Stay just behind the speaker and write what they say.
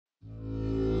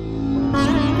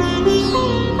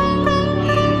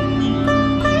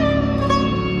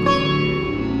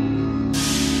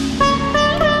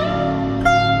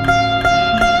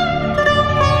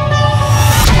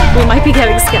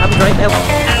go.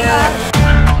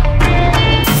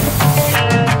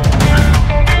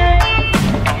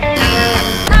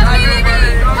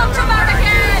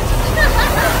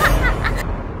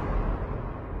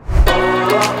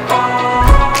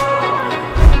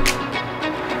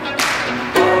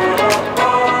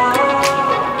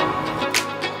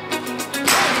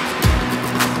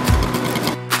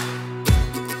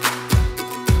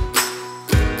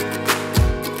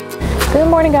 Good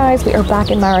morning guys, we are back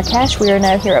in Marrakech. We are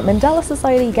now here at Mandela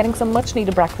Society getting some much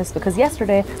needed breakfast because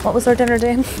yesterday, what was our dinner,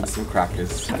 Dane? Some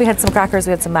crackers. We had some crackers,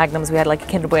 we had some Magnums, we had like a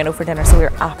Kinder Bueno for dinner, so we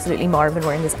were absolutely marvin.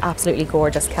 We're in this absolutely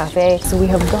gorgeous cafe. So we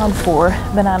have gone for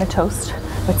banana toast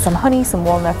with some honey, some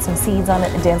walnuts, some seeds on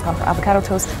it, and Dane's gone for avocado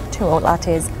toast, 2 oat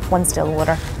lattes, 1 still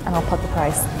water, and I'll put the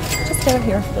price just down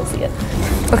here, you'll see it.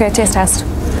 Okay, taste test.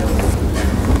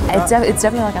 It's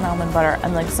definitely like an almond butter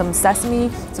and like some sesame,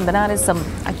 some bananas, some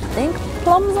I think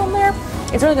plums on there.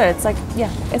 It's really good. It's like, yeah,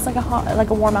 it's like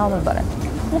a warm almond butter.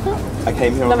 I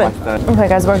came here on my third. Okay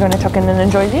guys, we're going to tuck in and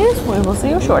enjoy these. We will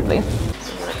see you shortly.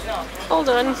 All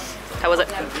done. How was it?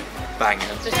 Banging.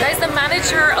 Guys, the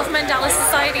manager of Mandela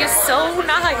Society is so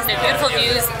nice. Beautiful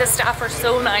views. The staff are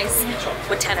so nice.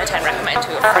 Would 10 out of 10 recommend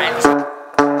to a friend.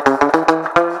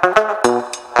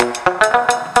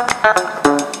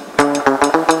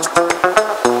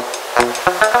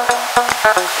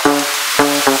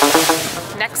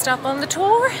 Next up on the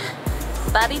tour,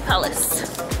 Baddie Palace.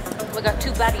 We got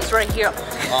 2 baddies right here.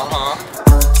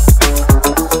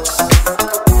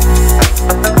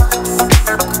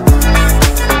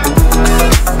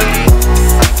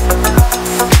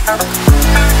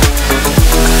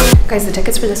 Guys, the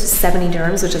tickets for this was 70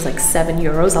 dirhams, which is like 7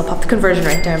 euros. I'll pop the conversion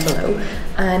right down below.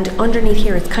 And underneath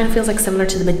here, it kind of feels like similar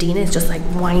to the Medina. It's just like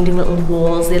winding little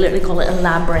walls. They literally call it a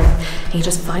labyrinth. And you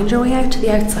just find your way out to the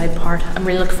outside part. I'm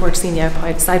really looking forward to seeing the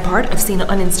outside part. I've seen it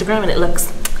on Instagram and it looks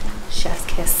chef's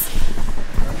kiss.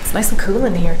 It's nice and cool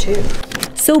in here too.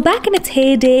 So back in its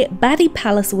heyday, Baddie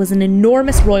Palace was an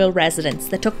enormous royal residence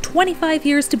that took 25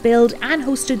 years to build and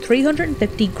hosted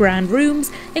 350 grand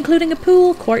rooms, including a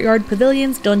pool, courtyard,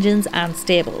 pavilions, dungeons and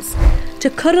stables.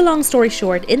 To cut a long story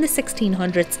short, in the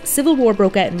 1600s, civil war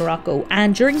broke out in Morocco,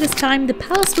 and during this time the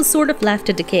palace was sort of left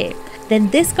to decay. Then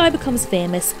this guy becomes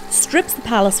famous, strips the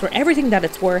palace for everything that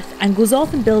it's worth and goes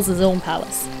off and builds his own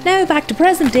palace. Now back to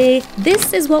present day,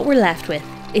 this is what we're left with.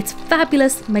 It's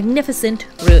fabulous, magnificent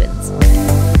ruins.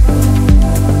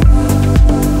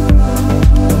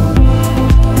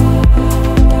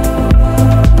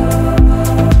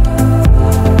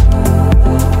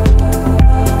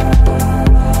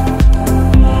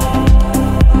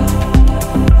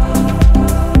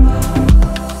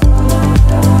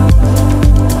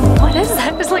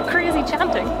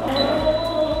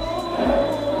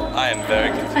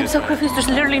 I'm so confused, there's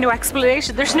literally no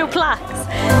explanation, there's no plaques.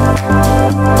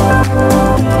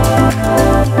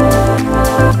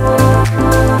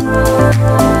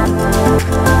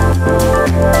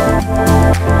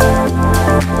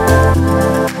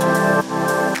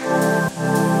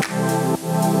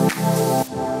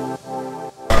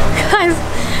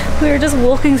 Guys, we were just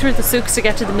walking through the souks to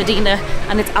get to the Medina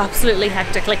and it's absolutely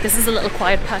hectic. Like, this is a little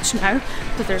quiet patch now,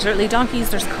 but there's literally donkeys,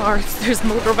 there's cars, there's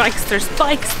motorbikes, there's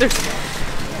bikes, there's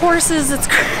horses, it's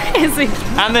crazy.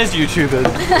 And there's YouTubers.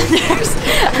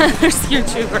 and there's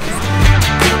YouTubers.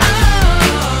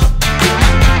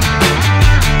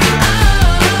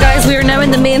 Guys, we are now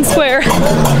in the main square,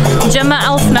 Jemma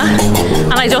Alfna,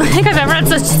 and I don't think I've ever had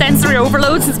such sensory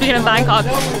overload since being in Bangkok.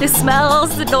 The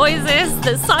smells, the noises,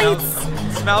 the sights.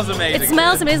 It smells amazing. It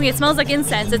smells amazing. It smells like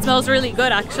incense. It smells really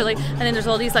good actually. And then there's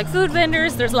all these like food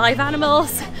vendors, there's live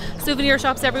animals, souvenir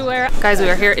shops everywhere. Guys, we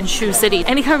are here in Shoe City.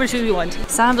 Any kind of shoe you want.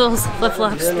 Sandals,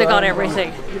 flip-flops, they got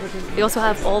everything. They also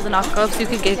have all the knockoffs. You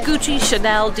can get Gucci,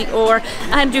 Chanel, Dior,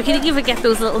 and you can even get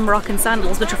those little Moroccan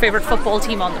sandals with your favorite football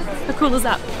team on them. How cool is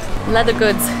that? Leather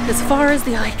goods as far as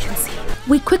the eye can see.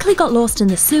 We quickly got lost in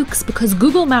the souks because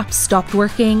Google Maps stopped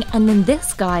working, and then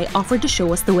this guy offered to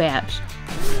show us the way out.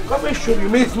 Come and show you.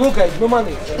 Mate, look guys, no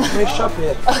money. Make shop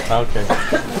here. Okay.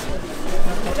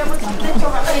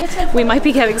 We might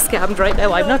be getting scammed right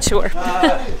now, I'm not sure.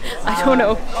 I don't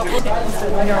know.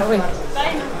 Where are we?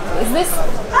 Is this?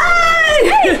 Hi!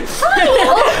 Hi!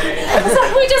 So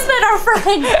we just met our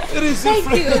friend. Thank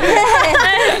you.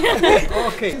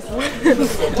 Okay. We'll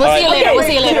see you later. We'll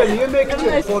see you later. You make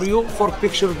it for you for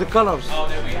picture of the colors. Oh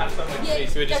no, we have something to see,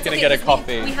 so we're just going to get a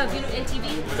coffee. We have, you know,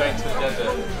 ATV. We're going to the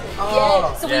desert.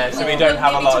 Yeah, so we don't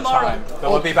have a lot of time. But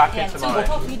we'll be back in tomorrow.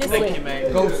 Thank you, mate.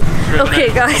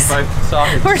 Okay, guys.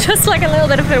 We're just like a little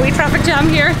bit of a wee traffic jam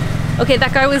here. Okay,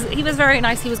 that guy he was very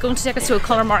nice. He was going to take us to a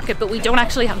colour market, but we don't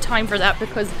actually have time for that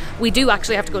because we do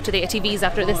actually have to go to the ATVs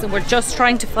after this, and we're just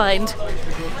trying to find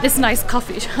this nice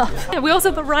coffee shop. We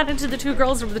also ran into the two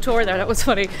girls from the tour there. That was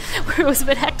funny. It was a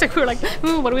bit hectic. We were like,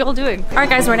 what are we all doing? Alright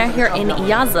guys, we're now here in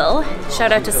Yazel.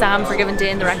 Shout out to Sam for giving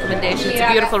Dane the recommendation. It's a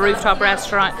beautiful rooftop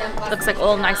restaurant. Looks like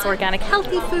all nice organic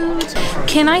healthy food.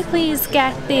 Can I please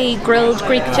get the grilled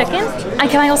Greek chicken? And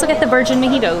can I also get the virgin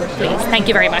mojito, please? Thank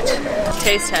you very much.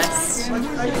 Taste test.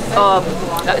 Oh,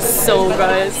 that is so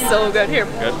good. So good. Here.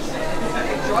 Good.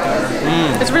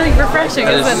 It's really refreshing,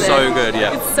 isn't it? It's so good,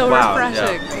 yeah. It's so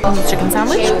refreshing. Yeah. Chicken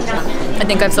sandwich. I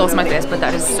think I've sauced my face, but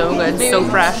that is so good, so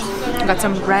fresh. I've got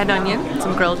some red onion,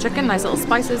 some grilled chicken, nice little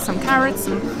spices, some carrots,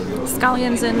 some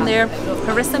scallions in there,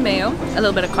 harissa mayo, a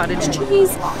little bit of cottage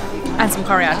cheese, and some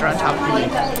coriander on top.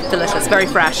 Delicious, very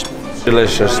fresh.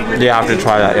 Delicious. You have to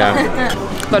try that, yeah.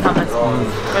 Good hummus.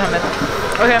 Good hummus.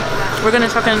 Okay, we're gonna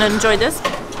try and enjoy this.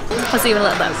 I'll see you in a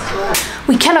little bit.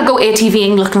 We cannot go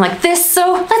ATVing looking like this,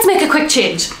 so let's make a quick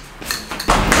change.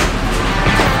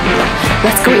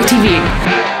 Let's go ATVing.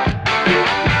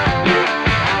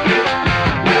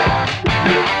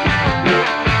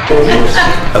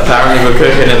 Apparently we're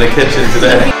cooking in the kitchen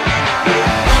today.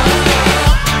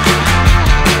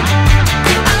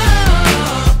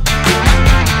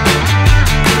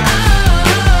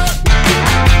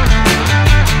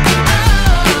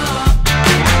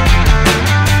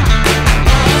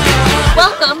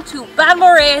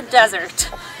 Desert.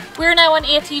 We're now on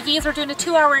ATVs. We're doing a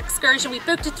 2-hour excursion. We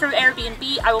booked it through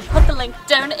Airbnb. I will put the link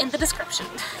down in the description.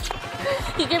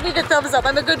 You give me the thumbs up.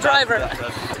 I'm a good driver.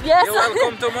 Yes. You're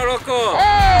welcome to Morocco.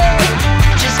 Hey.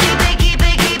 Just keep it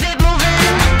moving.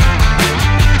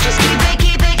 Just keep it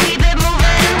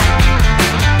moving.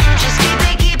 Just keep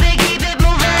it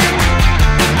moving.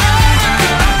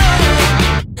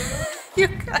 You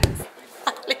guys.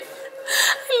 I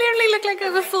literally look like I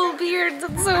have a full beard.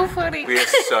 That's so funny. We are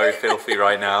so filthy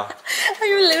right now.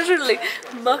 I'm literally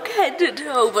muck head to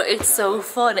toe, but it's so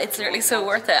fun. It's literally so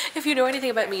worth it. If you know anything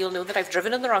about me, you'll know that I've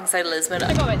driven on the wrong side of Lisbon.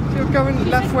 You're going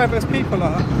left where there's people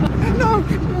are. No,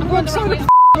 I'm sorry.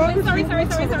 Sorry.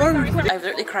 I've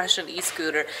literally crashed an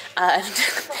e-scooter and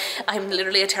I'm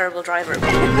literally a terrible driver.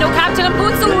 No, Captain, I'm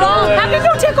going so wrong. Captain,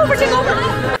 no, take over.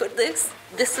 But this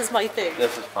is my thing.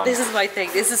 This is fun. This is my thing.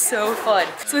 This is so fun.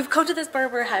 So we've come to this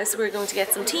Berber house. We're going to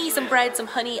get some tea, some bread, some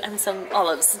honey and some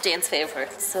olives, Dane's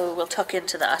favourite. So we'll tuck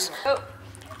into that. Oh.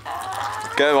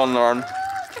 Go on, Lauren.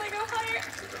 Can I go higher?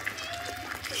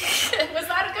 Was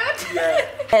that good? Yeah.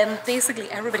 Basically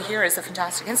everybody here is a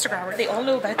fantastic Instagrammer. They all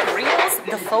know about the reels,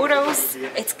 the photos.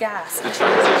 It's gas. The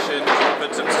transition,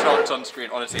 put some shots on screen.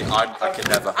 Honestly, I could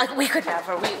never. We could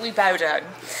never. We bow down.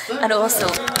 And also,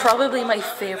 probably my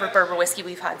favourite Berber whiskey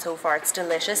we've had so far. It's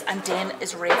delicious. And Dane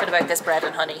is raving about this bread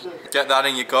and honey. Get that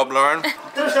in your gob, Lauren.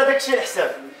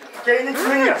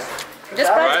 This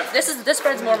bread, this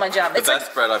bread's more my jam. The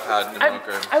best bread I've had in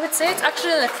Morocco. I would say it's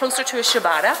actually like closer to a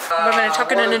ciabatta. We're going to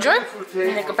tuck it and enjoy.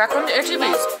 And then go back on the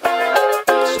ATVs.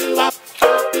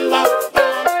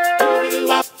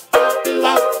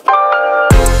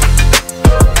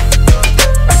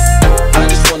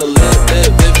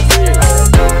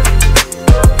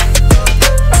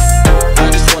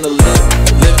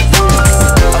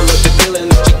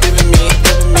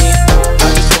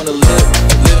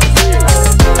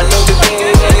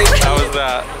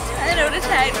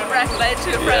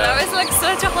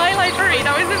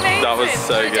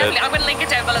 I'm going to link it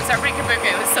down below so everybody can book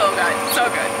it. It was so good. So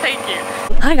good. Thank you.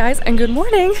 Hi guys and good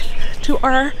morning to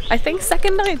our, I think,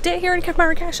 second day here in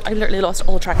Marrakech. I literally lost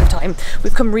all track of time.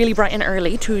 We've come really bright and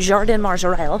early to Jardin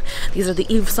Marjarel. These are the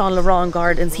Yves Saint Laurent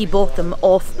gardens. He bought them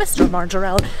off Mr.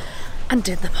 Marjarel and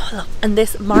did them all up. And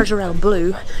this Marjarel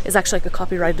blue is actually like a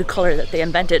copyrighted colour that they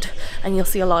invented, and you'll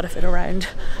see a lot of it around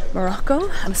Morocco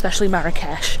and especially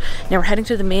Marrakech. Now we're heading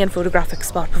to the main photographic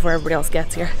spot before everybody else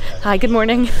gets here. Hi, good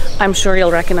morning. I'm sure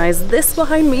you'll recognise this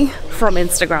behind me from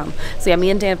Instagram. So yeah, me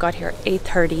and Dave got here at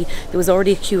 8:30. There was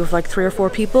already a queue of like 3 or 4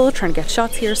 people trying to get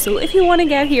shots here. So if you want to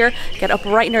get here, get up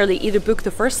right and early. Either book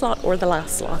the first slot or the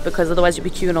last slot, because otherwise you'll be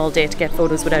queuing all day to get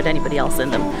photos without anybody else in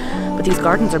them. But these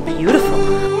gardens are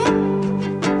beautiful.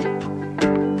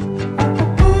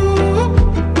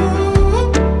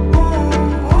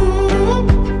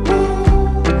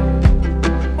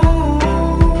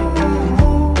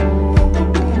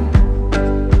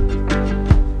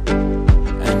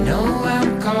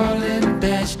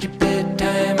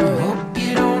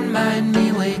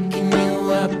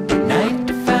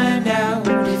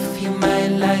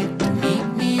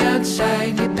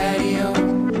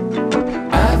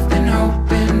 I've been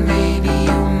hoping maybe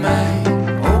you might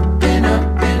open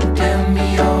up and tell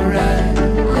me alright.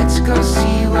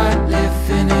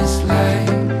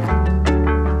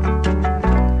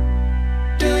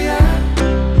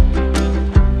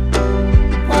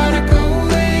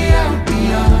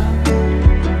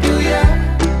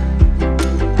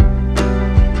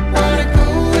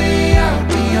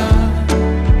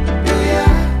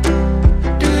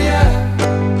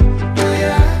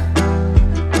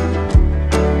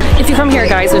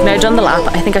 guys, we've now done the lap.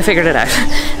 I think I figured it out.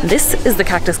 This is the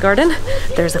cactus garden,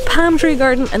 there's a palm tree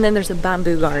garden, and then there's a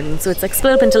bamboo garden. So it's like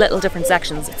split up into little different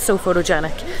sections. It's so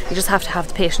photogenic. You just have to have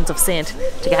the patience of saint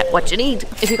to get what you need.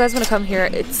 If you guys want to come here,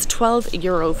 it's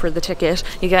 €12 for the ticket.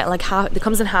 You get like it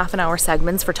comes in half-an-hour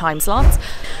segments for time slots.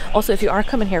 Also, if you are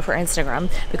coming here for Instagram,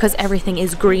 because everything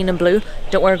is green and blue,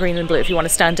 don't wear green and blue. If you want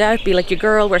to stand out, be like your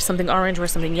girl, wear something orange, wear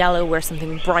something yellow, wear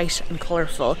something bright and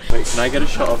colourful. Wait, can I get a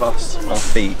shot of us, our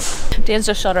feet? Dane's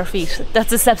just shot our feet.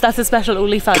 That's a special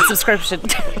OnlyFans subscription.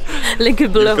 Link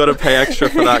it below. You've got to pay extra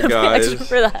for that, guys. Extra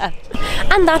for that.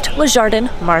 And that was Jardin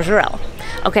Margerel.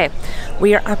 Okay,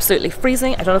 we are absolutely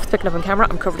freezing. I don't know if it's picking up on camera.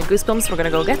 I'm covered in goosebumps. We're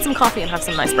gonna go get some coffee and have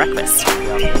some nice breakfast.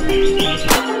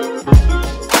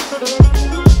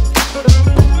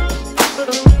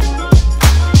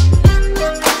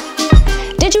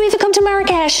 Did you even come to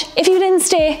Marrakech if you didn't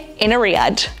stay in a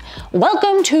Riad?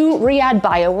 Welcome to Riad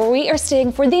Baya, where we are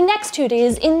staying for the next 2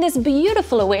 days in this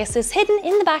beautiful oasis hidden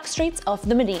in the back streets of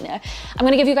the Medina. I'm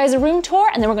gonna give you guys a room tour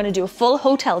and then we're gonna do a full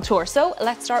hotel tour. So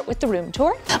let's start with the room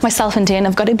tour. Myself and Dane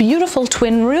have got a beautiful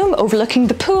twin room overlooking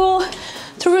the pool.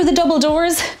 Through the double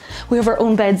doors, we have our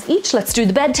own beds each. Let's do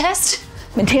the bed test.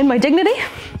 Maintain my dignity.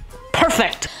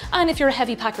 Perfect. And if you're a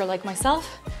heavy packer like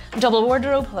myself, double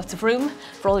wardrobe, lots of room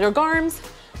for all your garms.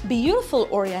 Beautiful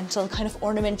oriental kind of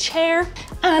ornament chair.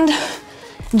 And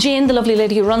Jane, the lovely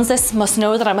lady who runs this, must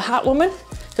know that I'm a hat woman.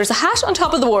 There's a hat on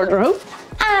top of the wardrobe.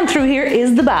 And through here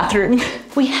is the bathroom.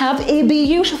 We have a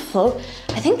beautiful,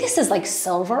 I think this is like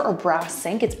silver or brass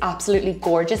sink. It's absolutely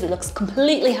gorgeous. It looks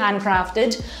completely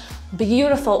handcrafted.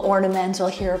 Beautiful ornamental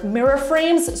here, mirror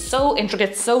frames, so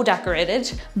intricate, so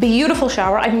decorated. Beautiful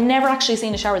shower. I've never actually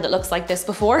seen a shower that looks like this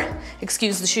before.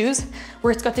 Excuse the shoes.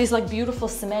 Where it's got these like beautiful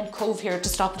cement cove here to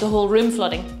stop the whole room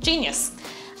flooding. Genius.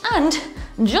 And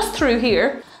just through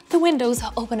here, the windows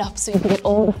open up so you can get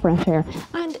all the fresh air.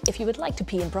 And if you would like to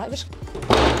pee in private,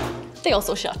 they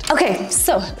also shut. Okay,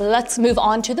 so let's move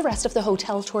on to the rest of the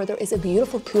hotel tour. There is a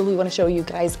beautiful pool we want to show you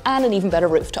guys and an even better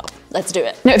rooftop. Let's do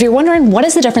it. Now, if you're wondering what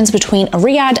is the difference between a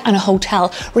Riad and a hotel,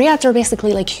 Riads are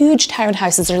basically like huge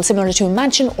townhouses. They're similar to a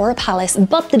mansion or a palace,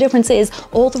 but the difference is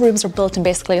all the rooms are built in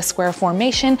basically a square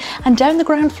formation, and down the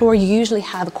ground floor you usually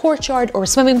have a courtyard or a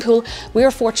swimming pool. We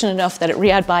are fortunate enough that at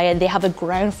Riad Baya they have a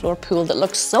ground floor pool that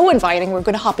looks so inviting. We're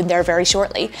going to hop in there very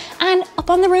shortly. And up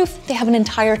on the roof they have an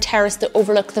entire terrace that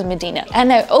overlooks the Medina. And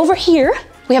now over here,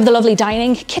 we have the lovely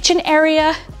dining kitchen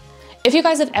area. If you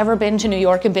guys have ever been to New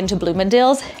York and been to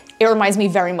Bloomingdale's, it reminds me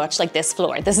very much like this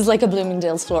floor. This is like a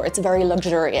Bloomingdale's floor. It's very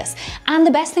luxurious. And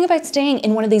the best thing about staying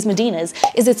in one of these Medinas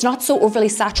is it's not so overly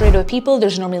saturated with people.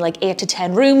 There's normally like 8 to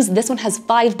 10 rooms. This one has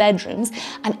 5 bedrooms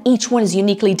and each one is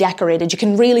uniquely decorated. You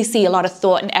can really see a lot of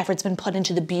thought and effort's been put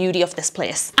into the beauty of this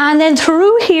place. And then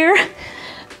through here,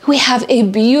 we have a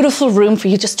beautiful room for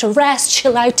you just to rest,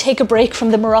 chill out, take a break from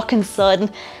the Moroccan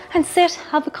sun and sit,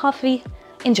 have a coffee,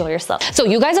 enjoy yourself. So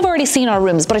you guys have already seen our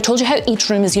rooms, but I told you how each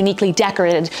room is uniquely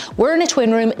decorated. We're in a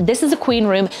twin room. This is a queen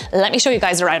room. Let me show you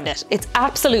guys around it. It's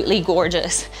absolutely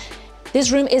gorgeous.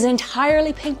 This room is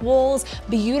entirely pink walls,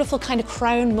 beautiful kind of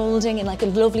crown molding in like a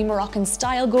lovely Moroccan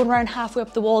style going around halfway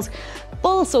up the walls.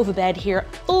 Full sofa bed here,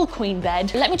 full queen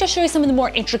bed. Let me just show you some of the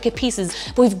more intricate pieces.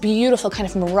 We have beautiful kind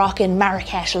of Moroccan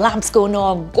Marrakech lamps going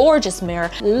on, gorgeous mirror,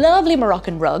 lovely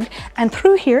Moroccan rug. And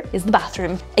through here is the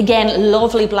bathroom. Again,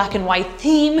 lovely black and white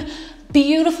theme.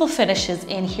 Beautiful finishes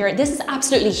in here. This is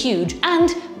absolutely huge.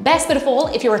 And best bit of all,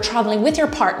 if you are traveling with your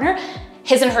partner,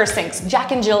 his and her sinks,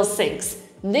 Jack and Jill's sinks.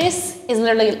 This is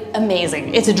literally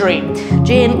amazing. It's a dream.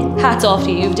 Jane, hats off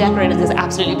to you. You've decorated this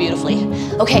absolutely beautifully.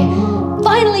 Okay,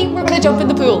 finally, we're gonna jump in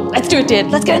the pool. Let's do it, Jane.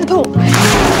 Let's get in the pool.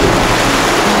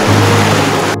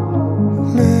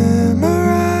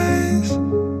 Memorize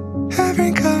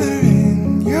every color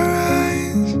in your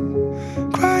eyes.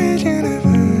 Quiet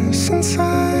universe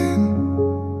inside.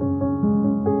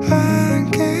 I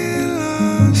get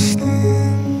lost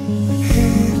in,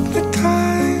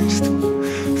 hypnotized,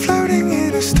 floating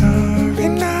in a starry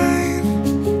night.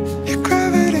 Your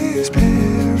gravity is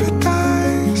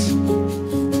paradise.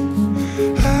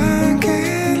 I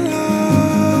get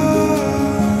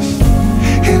lost.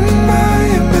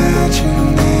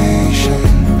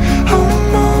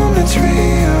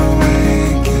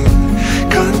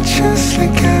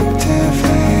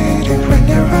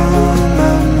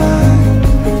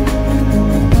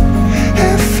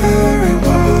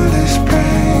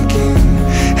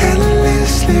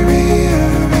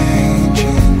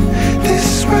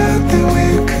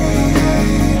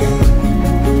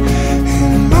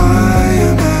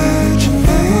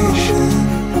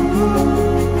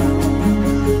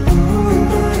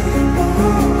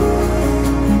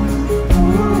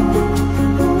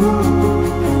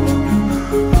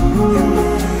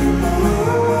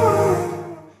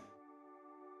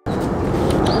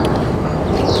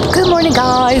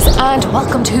 And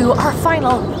welcome to our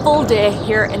final full day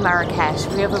here in Marrakech.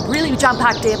 We have a really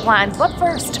jam-packed day planned, but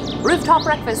first, rooftop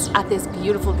breakfast at this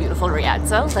beautiful, beautiful Riad.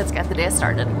 So let's get the day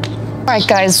started. Alright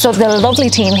guys, so the lovely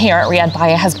team here at Riad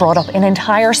Baya has brought up an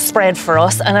entire spread for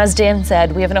us, and as Dane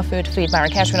said, we have enough food to feed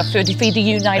Marrakech, we have enough food to feed the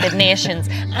United Nations,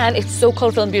 and it's so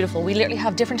colourful and beautiful. We literally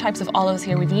have different types of olives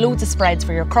here, we've loads of spreads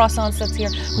for your croissants that's here,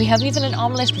 we have even an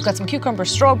omelette, we've got some cucumbers,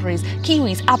 strawberries,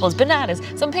 kiwis, apples, bananas,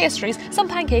 some pastries, some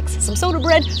pancakes, some soda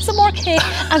bread, some more cake,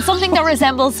 and something that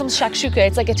resembles some shakshuka.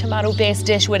 It's like a tomato-based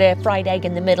dish with a fried egg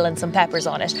in the middle and some peppers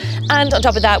on it. And on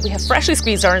top of that, we have freshly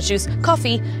squeezed orange juice,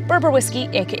 coffee, Berber whiskey,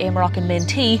 aka Moroccan mint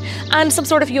tea, and some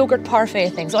sort of yogurt parfait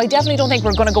thing. So I definitely don't think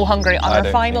we're going to go hungry on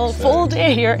our final full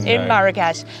day here in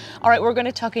Marrakech. All right, we're going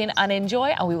to tuck in and enjoy,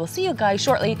 and we will see you guys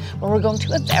shortly when we're going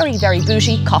to a very, very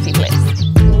bougie coffee place.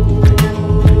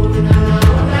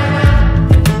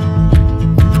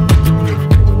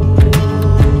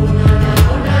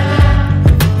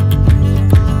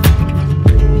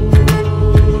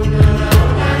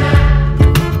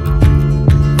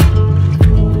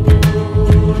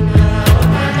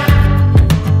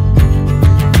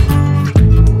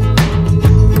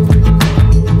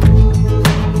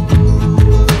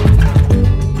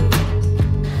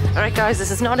 Guys,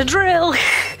 this is not a drill.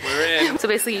 We're in. So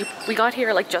basically, we got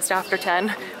here like just after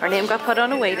 10. Our name got put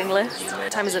on a waiting list.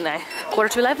 What time is it now?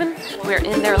 11:15. We're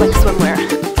in there like swimwear.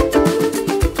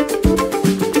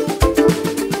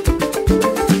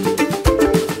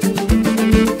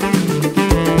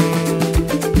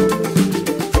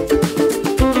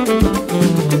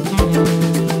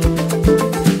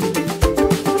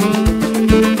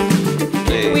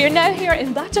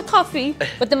 Bacha Coffee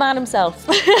with the man himself.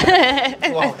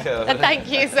 Welcome.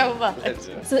 Thank you so much.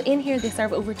 So in here they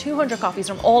serve over 200 coffees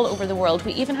from all over the world.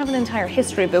 We even have an entire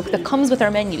history book that comes with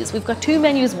our menus. We've got 2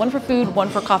 menus, one for food, one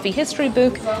for coffee. History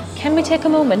book. Can we take a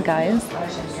moment, guys,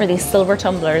 for these silver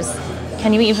tumblers?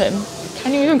 Can you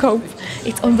even cope?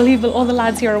 It's unbelievable. All the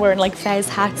lads here are wearing like fez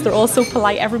hats. They're all so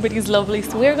polite. Everybody's lovely.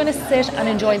 So we're going to sit and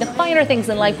enjoy the finer things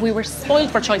in life. We were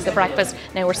spoiled for choice at breakfast.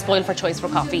 Now we're spoiled for choice for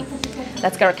coffee.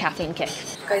 Let's get our caffeine kick.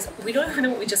 Guys, we don't even know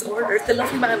what we just ordered. The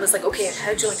lovely man was like, okay,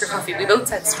 how'd you like your coffee? We both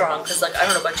said strong, because like, I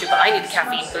don't know about you, but I need a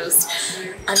caffeine boost.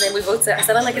 And then we both said, I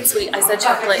said I like it sweet. I said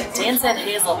chocolate. Dan said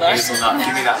hazelnut. Hazelnut,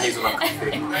 give me that hazelnut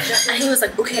coffee. And he was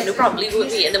like, okay, no problem, leave it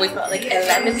with me. And then we've got like a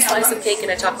lemon slice of cake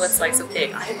and a chocolate slice of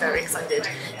cake. I am very excited.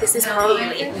 This is probably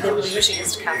the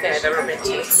bougiest cafe I've ever been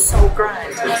to. It's so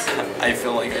grand. I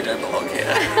feel like I don't belong here.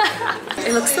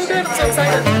 It looks so good, I'm so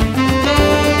excited.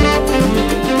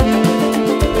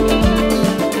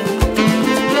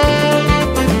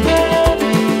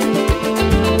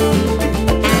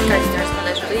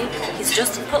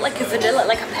 Just put like a vanilla,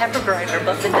 like a pepper grinder,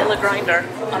 but vanilla grinder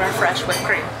on our fresh whipped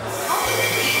cream.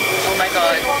 Oh my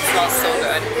god, it smells so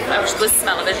good. I wish this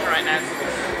smell of vision right now.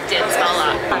 Didn't smell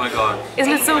that. Oh my god.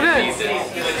 Isn't it so good?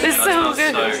 It's so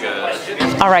good. So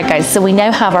good. Alright guys, so we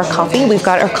now have our coffee. We've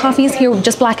got our coffees here,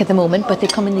 just black at the moment, but they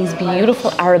come in these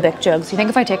beautiful Arabic jugs. You think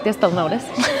if I take this, they'll notice?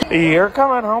 You're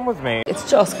coming home with me.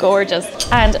 It's just gorgeous.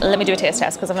 And let me do a taste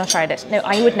test because I've not tried it. Now,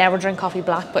 I would never drink coffee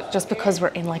black, but just because we're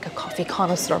in like a coffee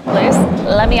connoisseur place,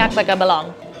 let me act like I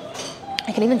belong.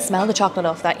 I can even smell the chocolate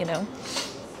off that, you know.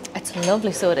 It's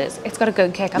lovely, so it is. It's got a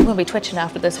good kick. I'm going to be twitching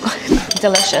after this one.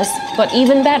 Delicious. But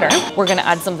even better, we're going to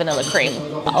add some vanilla cream.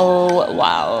 Oh,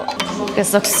 wow.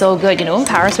 This looks so good. You know, in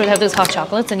Paris where they have those hot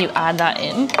chocolates and you add that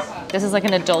in. This is like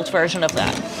an adult version of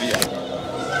that. Yeah.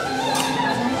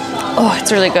 Oh,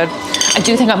 it's really good. I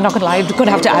do think, I'm not gonna lie, I'm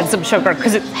gonna have to add some sugar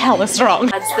because it's hella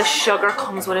strong. As the sugar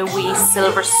comes with a wee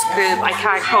silver scoop, I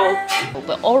can't cope.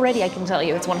 But already I can tell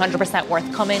you it's 100%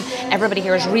 worth coming. Everybody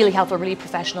here is really helpful, really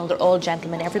professional. They're all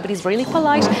gentlemen. Everybody's really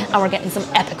polite, and we're getting some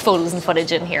epic photos and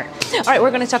footage in here. All right,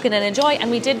 we're gonna tuck in and enjoy.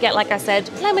 And we did get, like I said,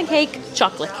 lemon cake,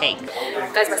 chocolate cake.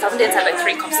 Guys, myself and Dave had like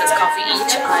 3 cups of coffee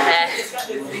each. I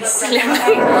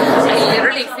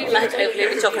literally feel like I've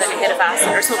maybe taken a hit of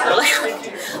acid or something.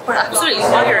 Like we're absolutely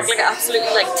wired, like absolutely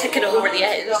like ticking over the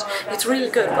edge. It's really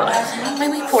good, but my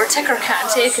wee poor ticker can't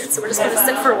take it, so we're just gonna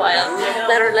sit for a while,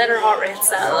 let her heart rate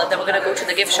settle, and then we're gonna go to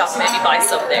the gift shop, maybe buy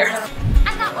some there.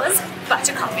 And that was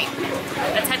Bacha Coffee.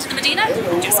 Let's head to the Medina,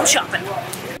 do some shopping.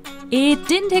 It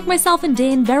didn't take myself and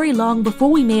Dane very long before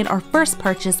we made our first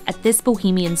purchase at this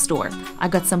bohemian store. I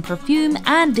got some perfume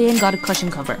and Dane got a cushion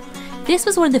cover. This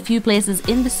was one of the few places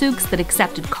in the souks that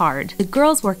accepted card. The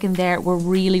girls working there were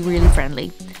really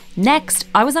friendly. Next,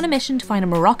 I was on a mission to find a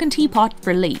Moroccan teapot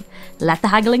for Lee. Let the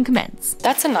haggling commence.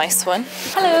 That's a nice one.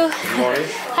 Hello. Good morning.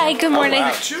 Hi, good morning.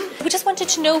 Oh, wow. We just wanted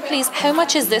to know, please, how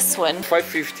much is this one?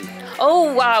 550.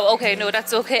 Oh wow, okay, no,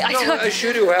 that's okay. No, I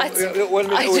assure you, we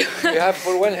have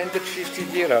for 150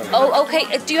 dirham. Oh, okay.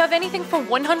 Do you have anything for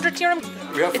 100 dirham?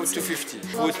 We have for 250.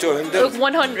 For 200.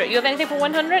 100. You have anything for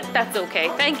 100? That's okay.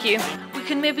 Thank you. We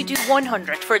can maybe do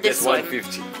 100 for this That's one.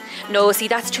 150. No, see,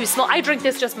 that's too small. I drink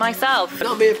this just myself.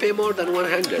 No, may I pay more than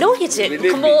 100? No, you didn't.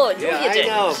 Believe Come me. on. No, Yeah, you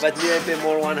didn't. I know, but may I pay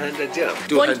more 100 dirham?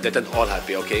 200 and all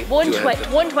happy, okay?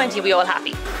 120, we all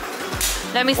happy.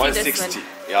 Let me see this 160. one.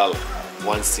 Yeah,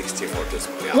 160 for this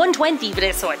one. Yeah. 120 for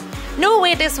this one. No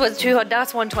way, this was 200.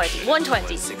 That's 120.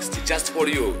 120. 160 just for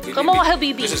you. Come on,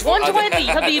 Habibi. This is for 120,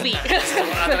 other- Habibi.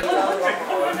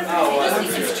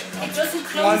 It doesn't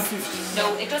close.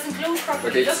 No, it doesn't close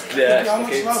properly. But it's Look. there.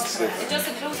 Okay. It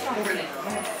doesn't close properly.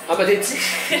 But it's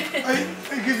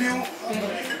I give you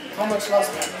how much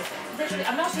last time? Literally,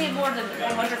 I'm not paying more than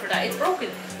 100 for that. It's broken.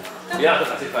 yeah,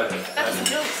 that's it. That doesn't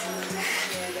close.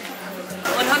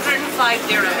 105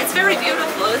 dirham. It's very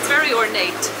beautiful. It's very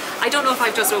ornate. I don't know if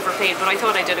I've just overpaid, but I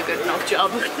thought I did a good enough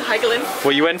job with the haggling.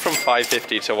 Well, you went from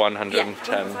 550 to 110. Yeah,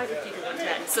 550 to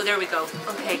 110. So there we go.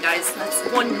 Okay, guys, that's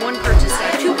one purchase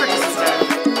down, 2 purchases down.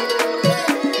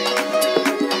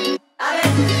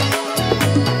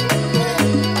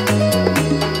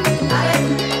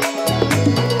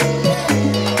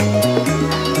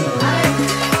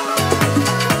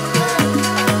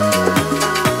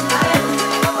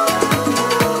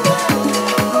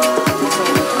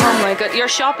 Your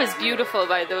shop is beautiful,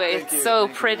 by the way. It's so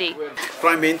pretty.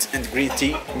 Prime mint and green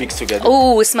tea mixed together.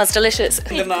 Oh, it smells delicious.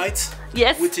 In the night,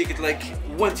 Yes. we take it like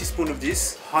 1 teaspoon of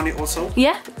this, honey also.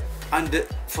 Yeah. And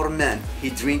for men, he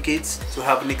drink it to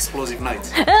have an explosive night.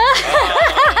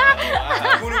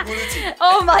 Gulu gulu tea,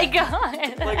 Oh my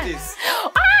god. like this.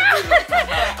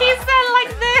 He said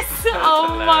like this. Oh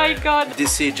my god.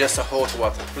 This is just a hot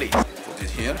water, please. Put it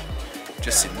here.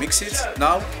 Just mix it.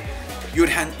 Now, your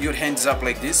hands up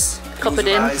like this. Cup Close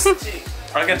it your in. eyes.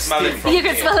 I can smell it from You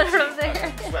can smell it from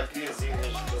there.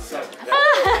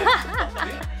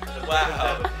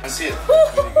 Wow. That's it.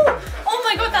 Oh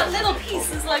my god, that little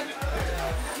piece is like...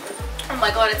 Oh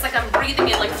my god, it's like I'm breathing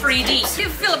in like 3D. You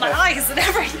feel my eyes and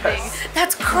everything.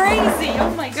 That's crazy.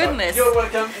 Oh my goodness. You're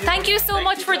welcome. Thank you so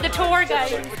much for the tour,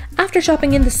 guys. After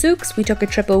shopping in the souks, we took a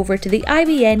trip over to the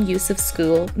IBN Yusuf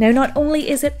School. Now, not only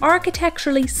is it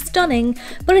architecturally stunning,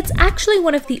 but it's actually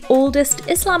one of the oldest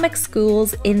Islamic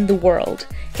schools in the world.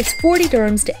 It's 40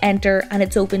 dirhams to enter and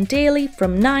it's open daily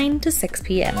from 9 to 6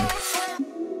 p.m.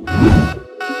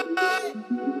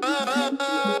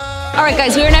 Alright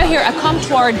guys, we are now here at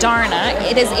Comptoir Darna.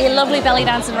 It is a lovely belly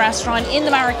dancing restaurant in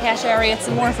the Marrakech area. It's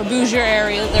more of a boujie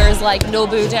area. There's like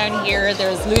Nobu down here,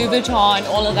 there's Louis Vuitton,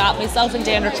 all of that. Myself and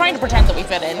Dan are trying to pretend that we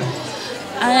fit in.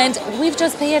 And we've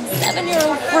just paid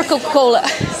 €7 for Coca-Cola.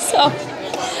 So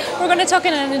we're going to tuck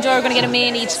in and enjoy. We're going to get a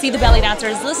main each, see the belly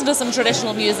dancers, listen to some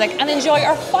traditional music and enjoy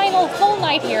our final full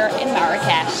night here in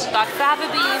Marrakech. Got fava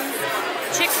beans,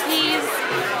 chickpeas,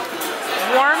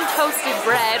 warm toasted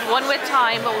bread, one with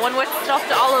thyme, one with stuffed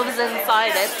olives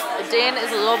inside it. Dan is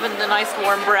loving the nice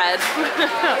warm bread.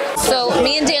 So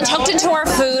me and Dan tucked into our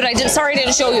food. Sorry I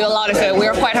didn't show you a lot of it. We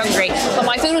were quite hungry, but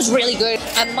my food was really good.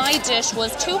 And my dish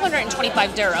was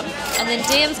 225 dirham. And then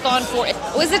Dan's gone for it.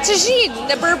 Was it tagine,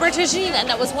 the Berber tagine, and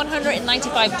that was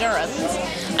 195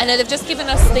 dirhams. And then they've just given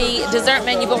us the dessert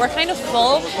menu, but we're kind of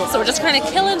full, so we're just kind of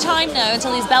killing time now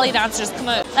until these belly dancers come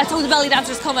out. Let's hope the belly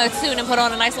dancers come out soon and put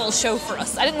on a nice little show for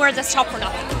us. I didn't wear this top for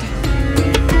nothing.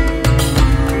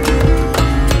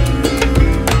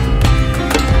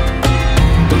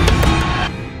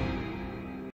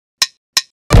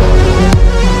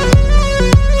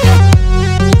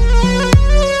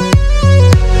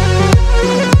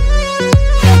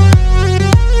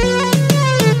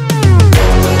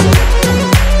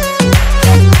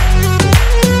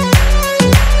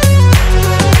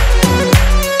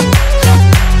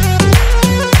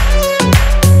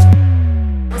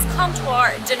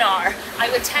 I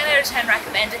would 10 out of 10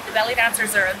 recommend it. The belly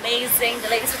dancers are amazing. The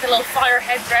ladies with the little fire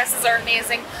headdresses are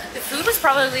amazing. The food was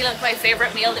probably like my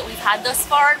favourite meal that we've had thus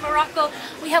far in Morocco.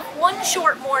 We have one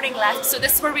short morning left, so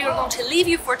this is where we are going to leave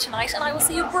you for tonight, and I will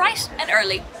see you bright and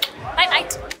early. Night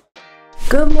night.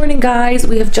 Good morning guys,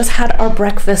 we have just had our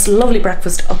breakfast, lovely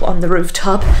breakfast up on the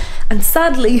rooftop, and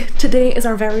sadly today is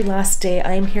our very last day.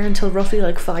 I am here until roughly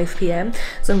like 5 p.m,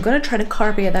 so I'm going to try to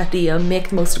carpe that diem, make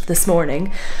the most of this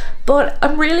morning. But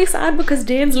I'm really sad because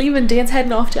Dane's leaving. Dane's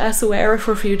heading off to Essaouira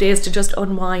for a few days to just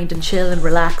unwind and chill and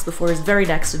relax before his very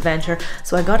next adventure,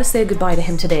 so I gotta say goodbye to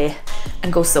him today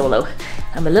and go solo.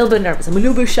 I'm a little bit nervous, I'm a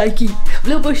little bit shaky,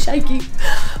 but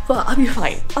I'll be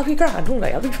fine. I'll be grand, won't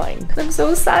I? I'll be fine. I'm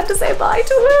so sad to say bye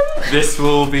to him. This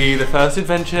will be the first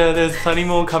adventure. There's plenty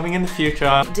more coming in the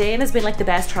future. Dane has been like the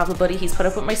best travel buddy. He's put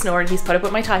up with my snoring, he's put up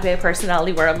with my type A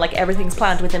personality where I'm like everything's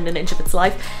planned within an inch of its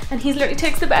life, and he literally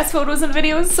takes the best photos and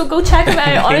videos, so go check him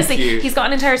out. Honestly, he's got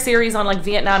an entire series on like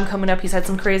Vietnam coming up. He's had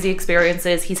some crazy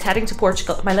experiences. He's heading to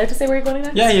Portugal. Am I allowed to say where you're going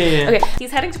next? Yeah. Okay,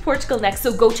 he's heading to Portugal next,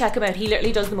 so go check him out. He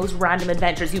literally does the most random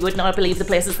adventures. You would not believe the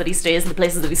places that he stays and the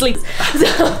places that he sleeps.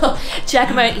 So check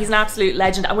him out. He's an absolute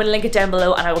legend. I'm going to link it down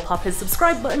below, and I will pop his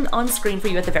subscribe button on screen for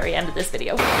you at the very end of this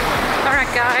video.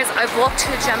 Alright guys, I've walked to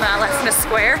Yazel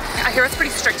Square. I hear it's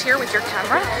pretty strict here with your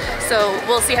camera, so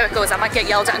we'll see how it goes. I might get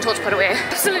yelled at and told to put away.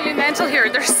 Absolutely mental here.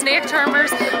 There's snake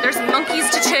charmers, there's monkeys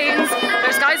to chains,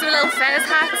 there's guys with little fez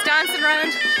hats dancing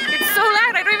around. It's so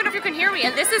loud, I don't even know if you can hear me,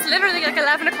 and this is literally like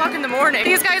 11 o'clock in the morning.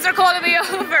 These guys are calling me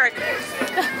over.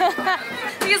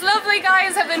 These lovely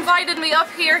guys have invited me up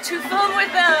here to film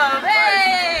with them.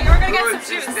 Hey! We're gonna get some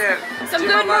juice. Some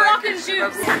good Moroccan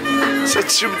juice. Not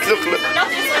this one.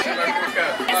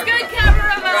 It's good,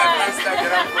 cameraman.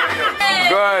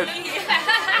 Good.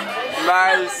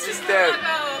 My sister.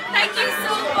 Thank you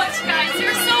so much, guys.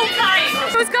 You're so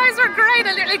kind. Those guys were great.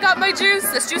 I literally got my juice.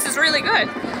 This juice is really good.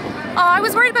 Oh, I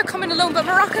was worried about coming alone, but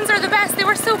Moroccans are the best. They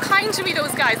were so kind to me,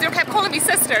 those guys. They kept calling me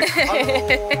sister.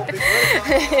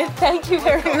 Thank you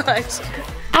very much.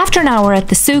 After an hour at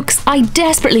the souks, I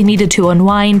desperately needed to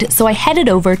unwind, so I headed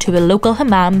over to a local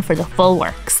hammam for the full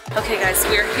works. Okay guys, so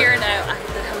we're here now at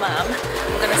the hammam.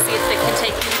 I'm gonna see if they can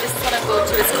take me. This is what I'm going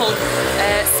to. It's called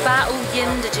Spa au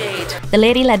Yin de Jade. The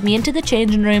lady led me into the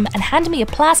changing room and handed me a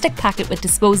plastic packet with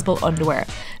disposable underwear.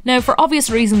 Now, for obvious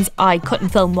reasons, I couldn't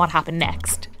film what happened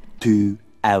next. 2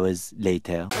 hours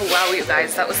later. Oh wow, you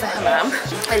guys, that was the hammam.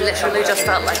 I literally just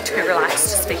felt like too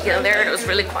relaxed to speak in there, and it was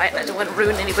really quiet, and I don't want to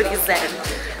ruin anybody's zen.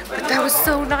 But that was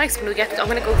so nice. When we get, I'm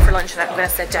gonna go for lunch and I'm gonna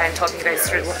sit down, talk you guys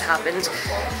through what happened,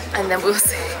 and then we'll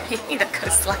see. That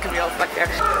guy's slacking me off back there.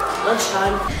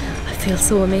 Lunchtime. I feel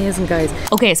so amazing, guys.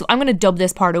 Okay, so I'm going to dub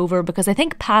this part over because I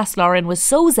think past Lauren was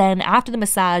so zen after the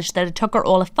massage that it took her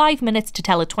all of 5 minutes to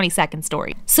tell a 20-second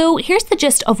story. So here's the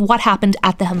gist of what happened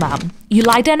at the hammam. You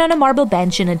lie down on a marble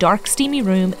bench in a dark, steamy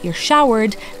room, you're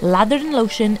showered, lathered in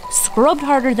lotion, scrubbed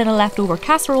harder than a leftover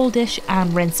casserole dish,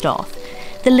 and rinsed off.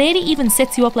 The lady even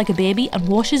sits you up like a baby and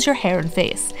washes your hair and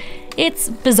face. It's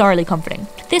bizarrely comforting.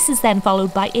 This is then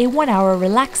followed by a 1 hour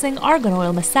relaxing argan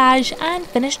oil massage and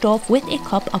finished off with a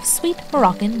cup of sweet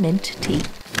Moroccan mint tea.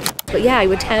 But yeah, I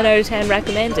would 10 out of 10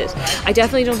 recommend it. I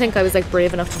definitely don't think I was like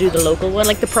brave enough to do the local one.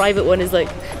 Like the private one is like,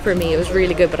 for me, it was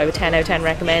really good, but I would 10 out of 10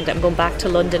 recommend it. I'm going back to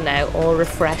London now, all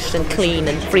refreshed and clean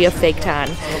and free of fake tan.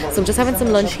 So I'm just having some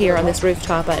lunch here on this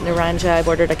rooftop at Naranja. I've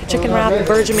ordered like a chicken wrap, a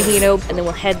virgin mojito, and then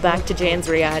we'll head back to Jane's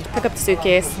Riad, pick up the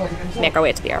suitcase, make our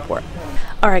way to the airport.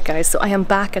 Alright guys, so I am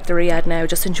back at the Riad now,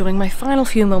 just enjoying my final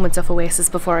few moments of oasis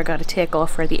before I got to take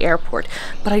off for the airport.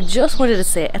 But I just wanted to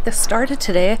say, at the start of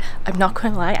today, I'm not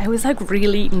going to lie, I was like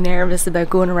really nervous about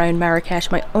going around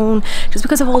Marrakech my own, just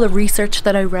because of all the research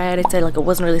that I read. It said like it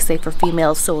wasn't really safe for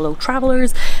female solo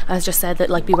travelers. I was just said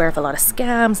that like beware of a lot of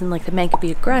scams and like the men could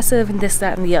be aggressive and this,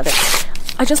 that and the other.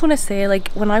 I just want to say, like,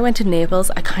 when I went to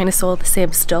Naples, I kind of saw the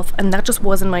same stuff, and that just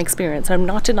wasn't my experience. I'm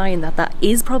not denying that that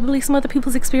is probably some other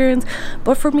people's experience,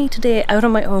 but for me today, out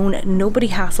on my own, nobody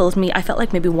hassled me. I felt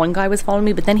like maybe one guy was following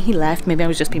me, but then he left. Maybe I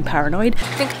was just being paranoid.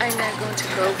 I think I'm now going to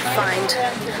go find,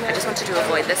 I just wanted to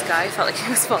avoid this guy. I felt like he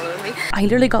was following me. I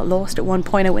literally got lost at one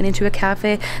point. I went into a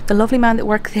cafe. The lovely man that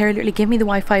worked there literally gave me the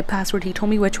Wi-Fi password. He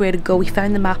told me which way to go. He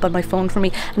found the map on my phone for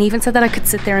me, and he even said that I could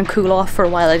sit there and cool off for a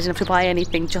while. I didn't have to buy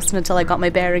anything just until I got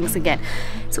my bearings again.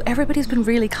 So everybody's been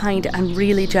really kind and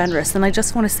really generous, and I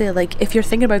just want to say, like, if you're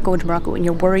thinking about going to Morocco and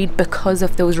you're worried because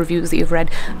of those reviews that you've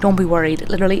read, don't be worried.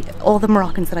 Literally all the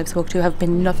Moroccans that I've spoken to have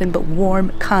been nothing but warm,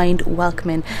 kind,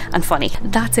 welcoming and funny.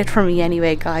 That's it for me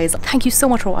anyway, guys. Thank you so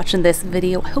much for watching this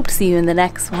video. I hope to see you in the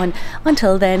next one.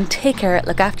 Until then, take care,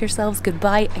 look after yourselves,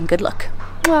 goodbye and good luck.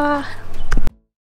 Mwah.